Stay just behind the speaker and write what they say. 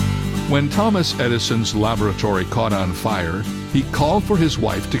When Thomas Edison's laboratory caught on fire, he called for his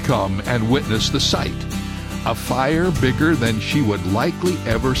wife to come and witness the sight. A fire bigger than she would likely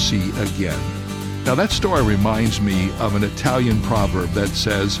ever see again. Now that story reminds me of an Italian proverb that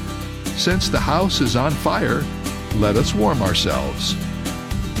says, "Since the house is on fire, let us warm ourselves."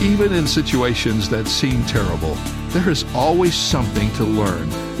 Even in situations that seem terrible, there is always something to learn.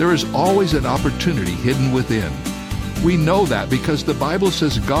 There is always an opportunity hidden within. We know that because the Bible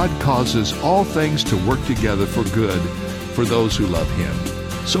says God causes all things to work together for good for those who love Him.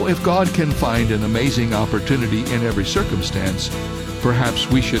 So if God can find an amazing opportunity in every circumstance, perhaps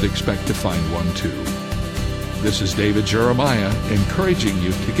we should expect to find one too. This is David Jeremiah encouraging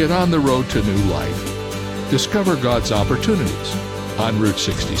you to get on the road to new life. Discover God's opportunities on Route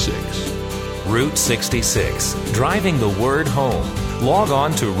 66. Route 66, driving the word home. Log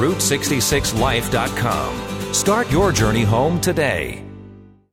on to Route66Life.com. Start your journey home today.